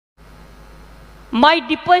My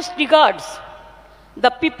deepest regards, the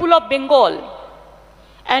people of Bengal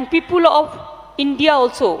and people of India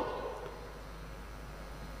also,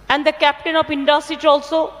 and the captain of industry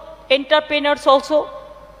also, entrepreneurs also,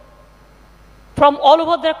 from all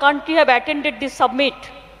over the country have attended this summit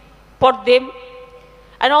for them.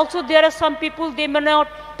 And also there are some people, they may not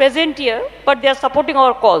present here, but they are supporting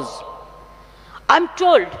our cause. I'm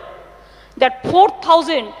told that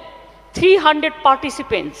 4,300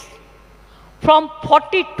 participants from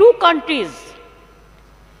 42 countries,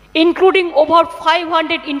 including over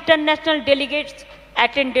 500 international delegates,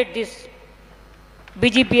 attended this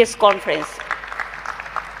BGBS conference.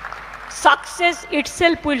 Success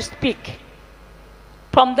itself will speak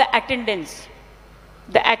from the attendance,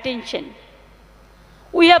 the attention.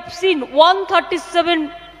 We have seen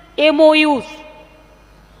 137 MOUs,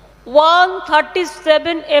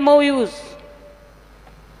 137 MOUs,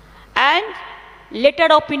 and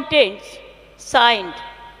letter of intent signed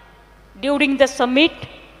during the summit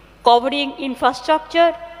covering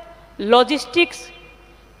infrastructure, logistics,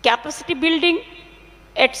 capacity building,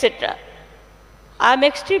 etc. I am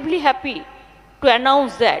extremely happy to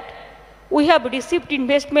announce that we have received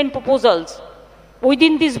investment proposals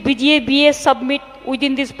within this BGBS summit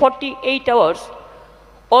within these 48 hours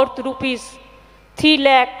worth rupees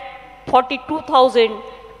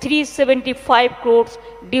 3,42,375 crores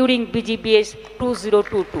during BGBS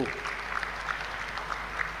 2022.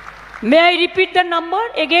 May I repeat the number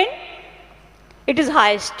again? It is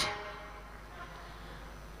highest.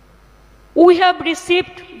 We have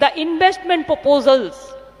received the investment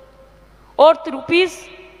proposals worth rupees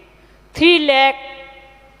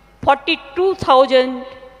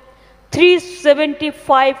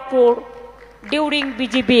 3,42,375 crore during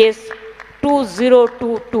BGBS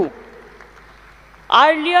 2022.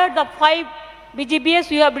 Earlier, the 5 BGBS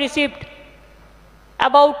we have received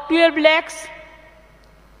about 12 lakhs,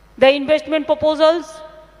 the investment proposals.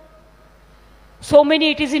 So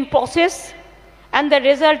many it is in process and the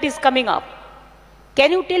result is coming up.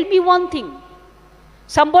 Can you tell me one thing?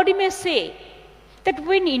 Somebody may say that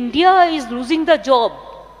when India is losing the job,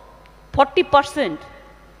 40%,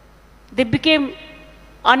 they became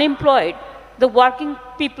unemployed, the working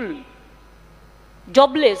people,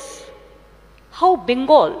 jobless. How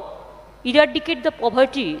Bengal eradicate the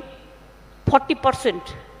poverty? 40%.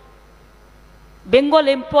 Bengal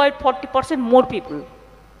employed 40% more people.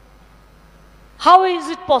 How is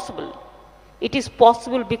it possible? It is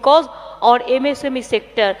possible because our MSME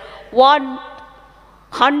sector,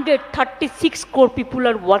 136 crore people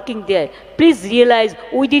are working there. Please realize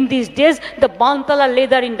within these days, the Bantala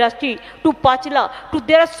leather industry to Pachla,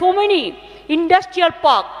 there are so many industrial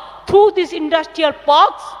parks. Through these industrial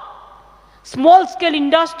parks, small scale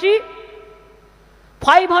industry,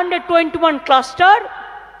 521 cluster,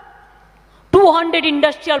 200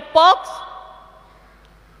 industrial parks,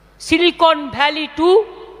 Silicon Valley too,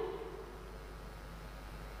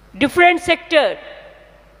 different sector.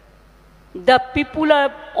 The people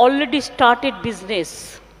have already started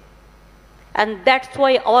business, and that's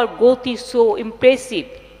why our growth is so impressive.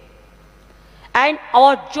 And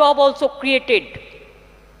our job also created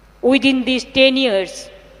within these 10 years,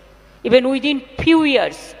 even within few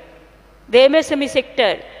years. The MSME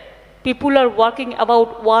sector, people are working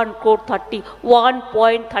about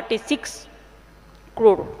 1.36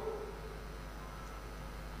 crore.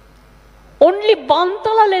 Only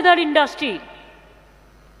Bantala leather industry,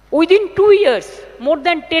 within 2 years, more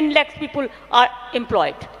than 10 lakhs people are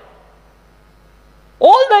employed.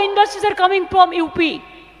 All the industries are coming from UP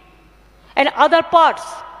and other parts.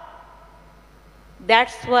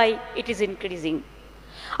 That's why it is increasing.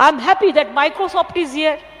 I'm happy that Microsoft is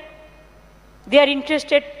here. They are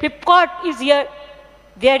interested. Flipkart is here.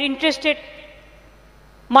 They are interested.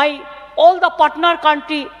 All the partner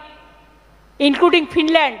country, including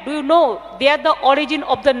Finland, do you know, they are the origin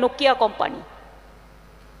of the Nokia company.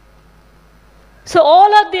 So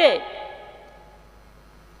all are there.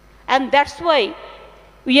 And that's why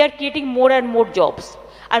we are creating more and more jobs.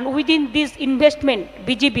 And within this investment,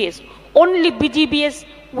 BGBS, only BGBS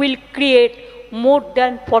will create more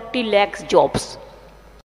than 40 lakhs jobs.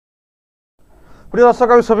 প্রিয় দর্শক,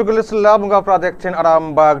 আমি শফিকুল ইসলাম, আপনারা দেখছেন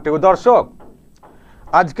Arambagh TV. দর্শক,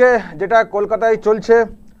 আজকে যেটা কলকাতায় চলছে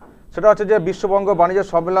সেটা হচ্ছে যে বিশ্ববঙ্গ বাণিজ্য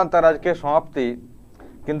সম্মেলন, তার আজকে সমাপ্তি।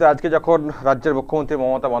 কিন্তু আজকে যখন রাজ্যের মুখ্যমন্ত্রী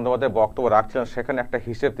মমতা বন্দ্যোপাধ্যায় বক্তব্য রাখছিলেন, সেখানে একটা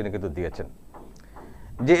হিসেব তিনি কিন্তু দিয়েছেন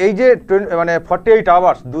যে এই যে 48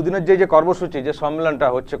 আওয়ার্স, দুদিনের যে কর্মসূচি, যে সম্মেলনটা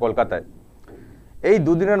হচ্ছে কলকাতায়, এই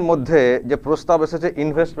দুদিনের মধ্যে যে প্রস্তাব এসেছে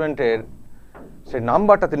ইনভেস্টমেন্টের, সেই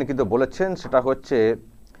নাম্বারটা তিনি কিন্তু বলেছেন, সেটা হচ্ছে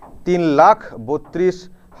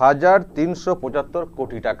 3,32,375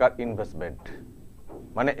 কোটি টাকার ইনভেস্টমেন্ট।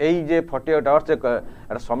 মানে এই যে 48 আওয়ার্স একটা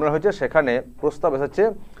সম্মেলন হয়েছে, সেখানে প্রস্তাব এসেছে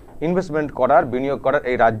ইনভেস্টমেন্ট করার, বিনিয়োগ করার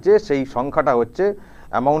এই রাজ্যে। সেই সংখ্যাটা হচ্ছে,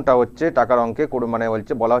 অ্যামাউন্টটা হচ্ছে টাকার অঙ্কে মানে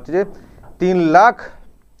বলা হচ্ছে যে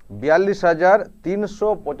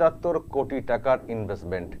 3,42,375 কোটি টাকার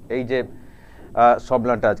ইনভেস্টমেন্ট, এই যে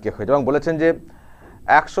সম্মেলনটা আজকে হয়েছে। এবং বলেছেন যে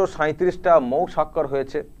 137টা মৌ স্বাক্ষর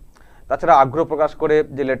হয়েছে। তাছাড়া আগ্রহ প্রকাশ করে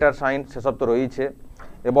যে লেটার সাইন সেসব তো রয়েছে।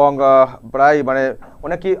 এবং প্রায় মানে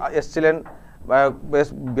অনেকেই এসছিলেন, বেশ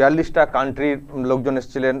 42টা কান্ট্রির লোকজন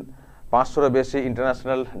এসেছিলেন, 500-এরও বেশি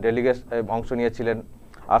ইন্টারন্যাশনাল ডেলিগেট অংশ নিয়েছিলেন।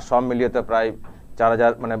 আর সব মিলিয়ে তো প্রায়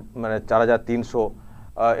 4,000 মানে 4,300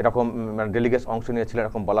 এরকম মানে ডেলিগেটস অংশ নিয়েছিলেন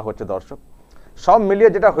এরকম বলা হচ্ছে। দর্শক, সব মিলিয়ে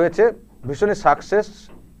যেটা হয়েছে ভীষণই সাকসেস,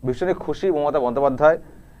 ভীষণই খুশি মমতা বন্দ্যোপাধ্যায়,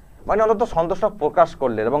 মানে অন্তত সন্তোষ প্রকাশ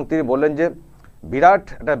করলেন। এবং তিনি বললেন যে বিরাট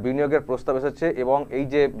একটা বিনিয়োগের প্রস্তাব এসেছে এবং এই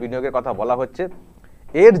যে বিনিয়োগের কথা বলা হচ্ছে,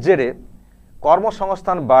 এর জেরে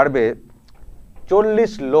কর্মসংস্থান বাড়বে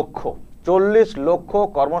 40 লক্ষ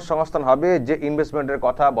কর্মসংস্থান হবে। যে ইনভেস্টমেন্টের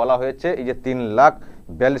কথা বলা হয়েছে, এই যে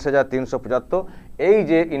 3,42,375, এই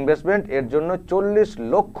যে ইনভেস্টমেন্ট, এর জন্য 40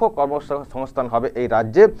 লক্ষ কর্মসংস্থান হবে এই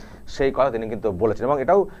রাজ্যে, সেই কথা তিনি কিন্তু বলেছেন। এবং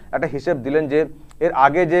এটাও একটা হিসেব দিলেন যে এর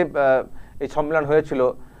আগে যে এই সম্মেলন হয়েছিল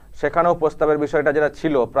সেখানেও প্রস্তাবের বিষয়টা যেটা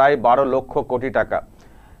ছিল প্রায় 12 লক্ষ কোটি টাকা,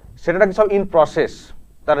 সেটা নাকি সব ইন প্রসেস,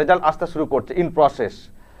 তার রেজাল্ট আসতে শুরু করছে ইন প্রসেস।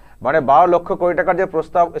 মানে 12 লক্ষ কোটি টাকার যে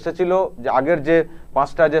প্রস্তাব এসেছিল যে আগের যে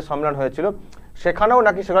 5টা যে সম্মেলন হয়েছিল, সেখানেও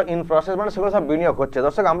নাকি সেগুলো ইন প্রসেস, মানে সেগুলো সব বিনিয়োগ হচ্ছে।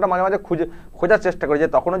 দর্শক, আমরা মাঝে মাঝে খোঁজার চেষ্টা করি যে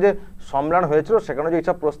তখনও যে সম্মেলন হয়েছিল সেখানে যে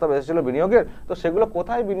এইসব প্রস্তাব এসেছিল বিনিয়োগের, তো সেগুলো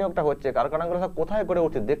কোথায় বিনিয়োগটা হচ্ছে, কারখানাগুলো সব কোথায় করে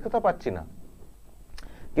উঠছে, দেখতে তো পাচ্ছি না।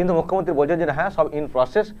 কিন্তু মুখ্যমন্ত্রী বলছেন যে হ্যাঁ সব ইন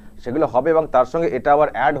প্রসেস, সেগুলো হবে। এবং তার সঙ্গে এটা আবার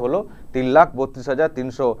অ্যাড হলো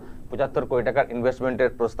 3,32,375 কোটি টাকার ইনভেস্টমেন্টের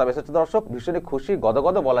প্রস্তাব এসেছে। দর্শক, ভীষণই খুশি,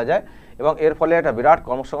 গদগদ বলা যায়। এবং এর ফলে একটা বিরাট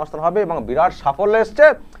কর্মসংস্থান হবে এবং বিরাট সাফল্য এসছে।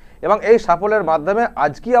 এবং এই সাফল্যের মাধ্যমে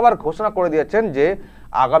আজকেই আবার ঘোষণা করে দিয়েছেন যে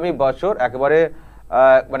আগামী বছর একেবারে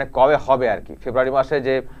মানে কবে হবে আর কি, ফেব্রুয়ারি মাসে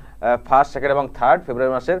যে 1st, 2nd এবং 3rd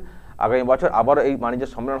ফেব্রুয়ারি মাসের আগামী বছর আবারও এই বাণিজ্য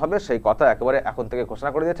সম্মেলন হবে, সেই কথা একেবারে এখন থেকে ঘোষণা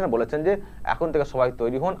করে দিয়েছেন। বলেছেন যে এখন থেকে সবাই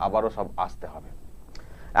তৈরি হন, আবারও সব আসতে হবে।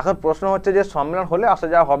 এখন প্রশ্ন হচ্ছে যে সম্মেলন হলে আসা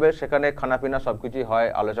যাওয়া হবে, সেখানে খানাপিনা সব কিছুই হয়,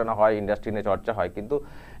 আলোচনা হয়, ইন্ডাস্ট্রি নিয়ে চর্চা হয়, কিন্তু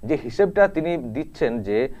যে হিসেবটা তিনি দিচ্ছেন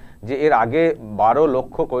যে এর আগে 12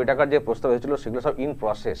 লক্ষ কোটি টাকার যে প্রস্তাব হয়েছিল সেগুলো সব ইন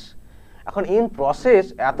প্রসেস। এখন ইন প্রসেস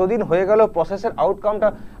এতদিন হয়ে গেল, প্রসেসের আউটকামটা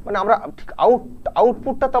মানে আমরা ঠিক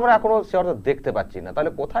আউটপুটটা তো আমরা এখনো সে অর্থ দেখতে পাচ্ছি না।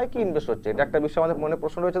 তাহলে কোথায় কি ইনভেস্ট হচ্ছে, এটা একটা বিষয় আমাদের মনে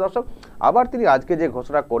প্রশ্ন রয়েছে। দর্শক, আবার তিনি আজকে যে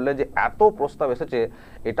ঘোষণা করলেন যে এত প্রস্তাব এসেছে,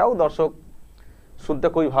 এটাও দর্শক শুনতে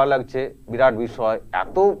খুবই ভালো লাগছে, বিরাট বিষয়।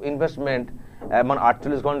 এত ইনভেস্টমেন্ট, মানে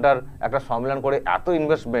 48 ঘন্টার একটা সম্মেলন করে এত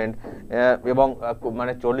ইনভেস্টমেন্ট এবং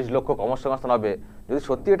মানে 40 লক্ষ কর্মসংস্থান হবে। যদি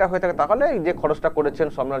সত্যি এটা হয়ে থাকে তাহলে যে খরচটা করেছেন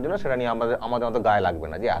সম্মেলনের জন্য সেটা নিয়ে আমাদের অত গায়ে লাগবে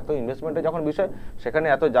না, যে এত ইনভেস্টমেন্টের যখন বিষয় সেখানে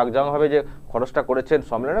এত জাঁকজমকভাবে যে খরচটা করেছেন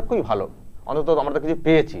সম্মেলনে, খুবই ভালো, অন্তত আমরা তো কিছু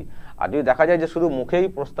পেয়েছি। আর যদি দেখা যায় যে শুধু মুখেই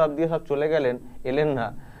প্রস্তাব দিয়ে সব চলে এলেন না,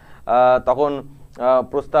 তখন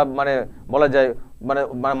প্রস্তাব মানে বলা যায় মানে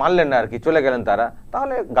মানলেন না আর কি, চলে গেলেন তারা,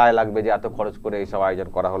 তাহলে গায়ে লাগবে যে এত খরচ করে এইসব আয়োজন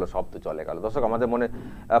করা হলো, সব তো চলে গেল। দর্শক, আমাদের মনে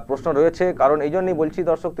প্রশ্ন রয়েছে, কারণ এই জন্যই বলছি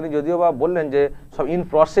দর্শক, তিনি যদিও বা বললেন যে সব ইন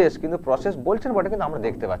প্রসেস, কিন্তু প্রসেস বলছেন বটে কিন্তু আমরা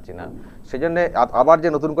দেখতে পাচ্ছি না। সেই জন্য আবার যে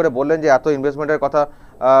নতুন করে বললেন যে এত ইনভেস্টমেন্টের কথা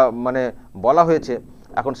মানে বলা হয়েছে,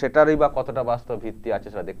 এখন সেটারই বা কতটা বাস্তব ভিত্তি আছে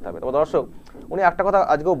সেটা দেখতে হবে। তবে দর্শক, উনি একটা কথা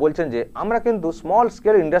আজকেও বলছেন যে আমরা কিন্তু স্মল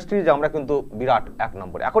স্কেল ইন্ডাস্ট্রিজ আমরা কিন্তু বিরাট 1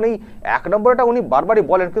 নম্বরে। এখন এই 1 নম্বরটা উনি বারবারই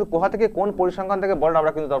বলেন, কিন্তু কোথা থেকে কোন পরিসংখ্যান থেকে বলেন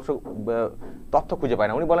আমরা কিন্তু দর্শক তথ্য খুঁজে পাই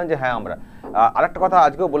না। উনি বলেন যে হ্যাঁ আমরা, আরেকটা কথা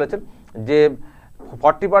আজকেও বলেছেন যে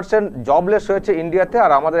 40% জবলেস হয়েছে ইন্ডিয়াতে,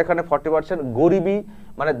 আর আমাদের এখানে 40% গরিবী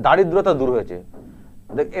মানে দারিদ্রতা দূর হয়েছে।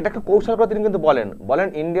 এটাকে কৌশল করে তিনি কিন্তু বলেন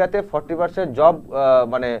ইন্ডিয়াতে 40% জব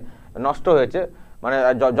মানে নষ্ট হয়েছে, মানে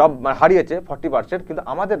জব হারিয়েছে 40%, কিন্তু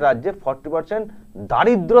আমাদের রাজ্যে 40%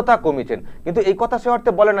 দারিদ্রতা কমিয়েছেন। কিন্তু এই কথা সে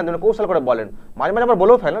অর্থে বলেন না, কৌশল করে বলেন। মাঝে মাঝে আবার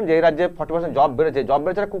বলেও ফেলেন যে এই রাজ্যে 40% জব বেড়েছে,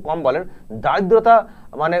 খুব কম বলেন, দারিদ্রতা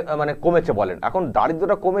মানে কমেছে বলেন। এখন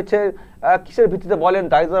দারিদ্রতা কমেছে কিসের ভিত্তিতে বলেন,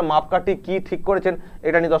 দারিদ্রতার মাপকাঠি কি ঠিক করেছেন,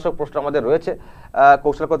 এটা নিয়ে দর্শক প্রশ্ন আমাদের রয়েছে।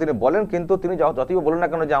 কৌশল করে তিনি বলেন, কিন্তু তিনি যতই বলেন না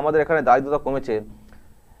কেন যে আমাদের এখানে দারিদ্রতা কমেছে,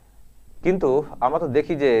 কিন্তু আমরা তো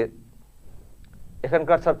দেখি যে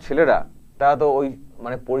এখানকার সব ছেলেরা তারা তো ওই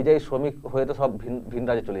মানে পরিযায়ী শ্রমিক হয়ে তো সব ভিন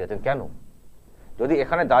রাজ্যে চলে যাচ্ছেন। কেন? যদি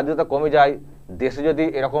এখানে দারিদ্রতা কমে যায়, দেশে যদি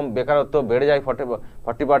এরকম বেকারত্ব বেড়ে যায়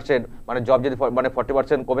 40%, মানে জব যদি মানে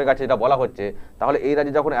 40% কমে গেছে যেটা বলা হচ্ছে, তাহলে এই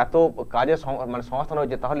রাজ্যে যখন এত কাজের মানে সংস্থান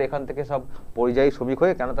হয়েছে, তাহলে এখান থেকে সব পরিযায়ী শ্রমিক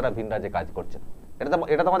হয়ে কেন তারা ভিন রাজ্যে কাজ করছে?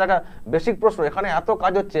 এটা তো আমাদের একটা বেসিক প্রশ্ন। এখানে এত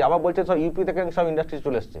কাজ হচ্ছে, আবার বলছে সব ইউপি থেকে সব ইন্ডাস্ট্রি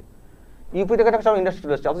চলে এসছে,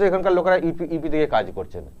 অথচ এখানকার লোকেরা ইউপি থেকে কাজ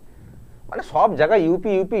করছেন। মানে সব জায়গায়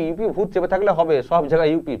ইউপি ইউপি ইউপি ভূত চেপে থাকলে হবে, সব জায়গায়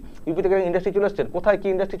ইউপি। ইউপি থেকে ইন্ডাস্ট্রি চলে এসছেন, কোথায় কি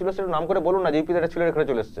ইন্ডাস্ট্রি চলে এসছে নাম করে বলুন না যে ইউপিতে একটা ছেলে এখানে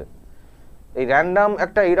চলে এসছে। এই র্যান্ডাম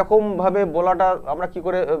একটা এইরকম ভাবে বলাটা আমরা কি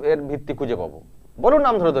করে এর ভিত্তি খুঁজে পাবো? বলুন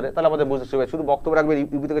নাম ধরে ধরে, তাহলে আমাদের বুঝতে সুবিধা। শুধু বক্তব্য রাখবেন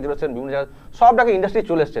ইউপি থেকে চলে এসছেন, বিভিন্ন জায়গায় সব জায়গায় ইন্ডাস্ট্রি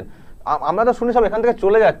চলে এসছেন। আমরা তো শুনি সব এখান থেকে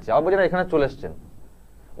চলে যাচ্ছে, আবার বলছেন এখানে চলে এসছেন।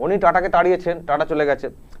 উনি টাটাকে তাড়িয়েছেন, টাটা চলে গেছে,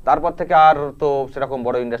 তারপর থেকে আর তো সেরকম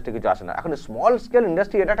বড় ইন্ডাস্ট্রি কিছু আসে না। এখন স্মল স্কেল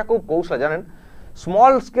ইন্ডাস্ট্রি এটা একটা খুব কৌশল, জানেন।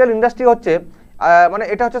 স্মল স্কেল ইন্ডাস্ট্রি হচ্ছে মানে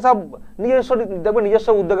এটা হচ্ছে সব নিজস্ব, দেখবেন নিজস্ব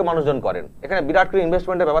উদ্যোগে মানুষজন করেন, এখানে বিরাট করে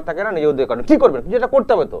ইনভেস্টমেন্টের ব্যাপার থাকে না, নিজের উদ্যোগে করেন। কি করবেন? যেটা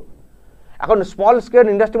করতে হবে তো। এখন স্মল স্কেল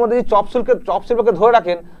ইন্ডাস্ট্রির মধ্যে যদি চপ শিল্পকে ধরে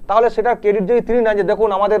রাখেন, তাহলে সেটা ক্রেডিট যদি তিনি নেন যে দেখুন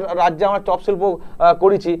আমাদের রাজ্যে আমরা চপ শিল্প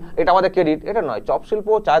করেছি, এটা আমাদের ক্রেডিট, এটা নয়। চপ শিল্প,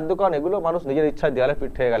 চায়ের দোকান, এগুলো মানুষ নিজের ইচ্ছায় দেয়ালে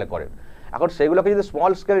পিঠ থেকে গেলে করেন। এখন সেগুলোকে যদি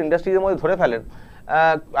স্মল স্কেল ইন্ডাস্ট্রির মধ্যে ধরে ফেলেন,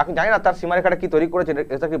 এখন জানি না তার সীমারেখাটা কি তৈরি করেছেন,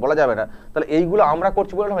 এটা কি বলা যাবে না। তাহলে এইগুলো আমরা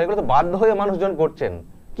করছি বলে এগুলো তো বাধ্য হয়ে মানুষজন করছেন,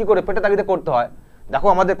 কি করে পেটে তাগিদে করতে হয়। দেখো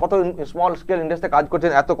আমাদের কত স্মল স্কেল ইন্ডাস্ট্রিতে কাজ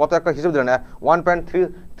করছেন, এত কত একটা হিসেব দিলেন,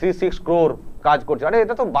 1.36 crore কাজ করছে। আরে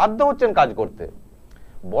এটা তো বাধ্য হচ্ছেন কাজ করতে।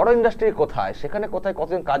 বড় ইন্ডাস্ট্রি কোথায়, সেখানে কোথায়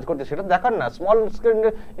কতজন কাজ করছে সেটা দেখান না। স্মল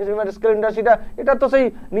স্কেল ইন্ডাস্ট্রিটা এটা তো সেই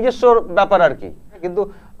নিজস্ব ব্যাপার আর কি, কিন্তু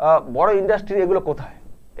বড় ইন্ডাস্ট্রি এগুলো কোথায়,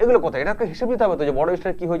 এগুলো কোথায়, এটা একটা হিসেব দিতে হবে তো যে বড়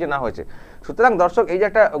ইন্ডাস্ট্রি কি হয়েছে না হয়েছে। সুতরাং দর্শক এই যে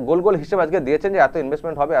একটা গোল গোল হিসেব আজকে দিয়েছেন যে এত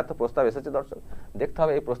ইনভেস্টমেন্ট হবে, এত প্রস্তাব এসেছে, দর্শক দেখতে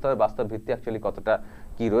হবে এই প্রস্তাবের বাস্তব ভিত্তি অ্যাকচুয়ালি কতটা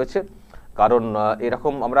কি রয়েছে। কারণ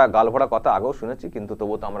এরকম আমরা গালভরা কথা আগেও শুনেছি, কিন্তু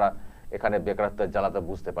তবুও তো আমরা এখানে বেকারত্বের জ্বালাতে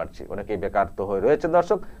বুঝতে পারছি, অনেকেই বেকার তো হয়ে রয়েছে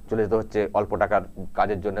দর্শক, চলে যেতে হচ্ছে অল্প টাকার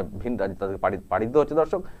কাজের জন্য ভিন রাজ্যে তাদের পাড়ি দিতে হচ্ছে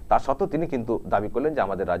দর্শক। তার সত্ত্বেও তিনি কিন্তু দাবি করলেন যে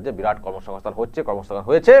আমাদের রাজ্যে বিরাট কর্মসংস্থান হচ্ছে, কর্মসংস্থান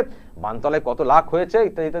হয়েছে, বানতলায় কত লাখ হয়েছে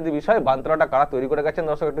ইত্যাদি ইত্যাদি বিষয়। বানতলাটা কারা তৈরি করে গেছেন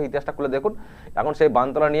দর্শক, একটু ইতিহাসটা খুলে দেখুন। এখন সেই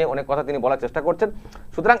বানতলা নিয়ে অনেক কথা তিনি বলার চেষ্টা করছেন।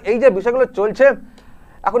 সুতরাং এই যে বিষয়গুলো চলছে,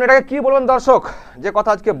 এখন এটাকে কি বলবেন দর্শক, যে কথা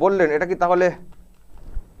আজকে বললেন, এটা কি তাহলে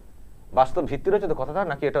বাস্তব ভিত্তি রয়েছে তো কথাটা,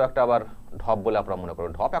 নাকি এটা একটা আবার ঢপ বলে আপনারা মনে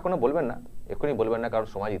করেন? ঢপ এখনো বলবেন না, এক্ষুনি বলবেন না, কারণ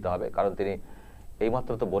সময় দিতে হবে, কারণ তিনি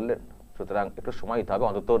এইমাত্র তো বললেন। সুতরাং একটু সময় দিতে হবে,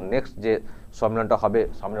 অন্তত নেক্সট যে সম্মেলনটা হবে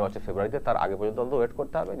সামনের বছর ফেব্রুয়ারিতে, তার আগে পর্যন্ত অন্তত ওয়েট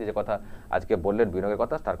করতে হবে যে কথা আজকে বললেন বিনিয়োগের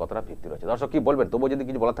কথা, তার কতটা ভিত্তি রয়েছে। দর্শক কি বলবেন? তবুও যদি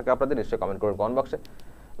কিছু বলা থাকে আপনাদের নিশ্চয়ই কমেন্ট করুন কমেন্ট বক্সে।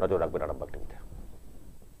 নজর রাখবেন আরামবাগ টিভিতে।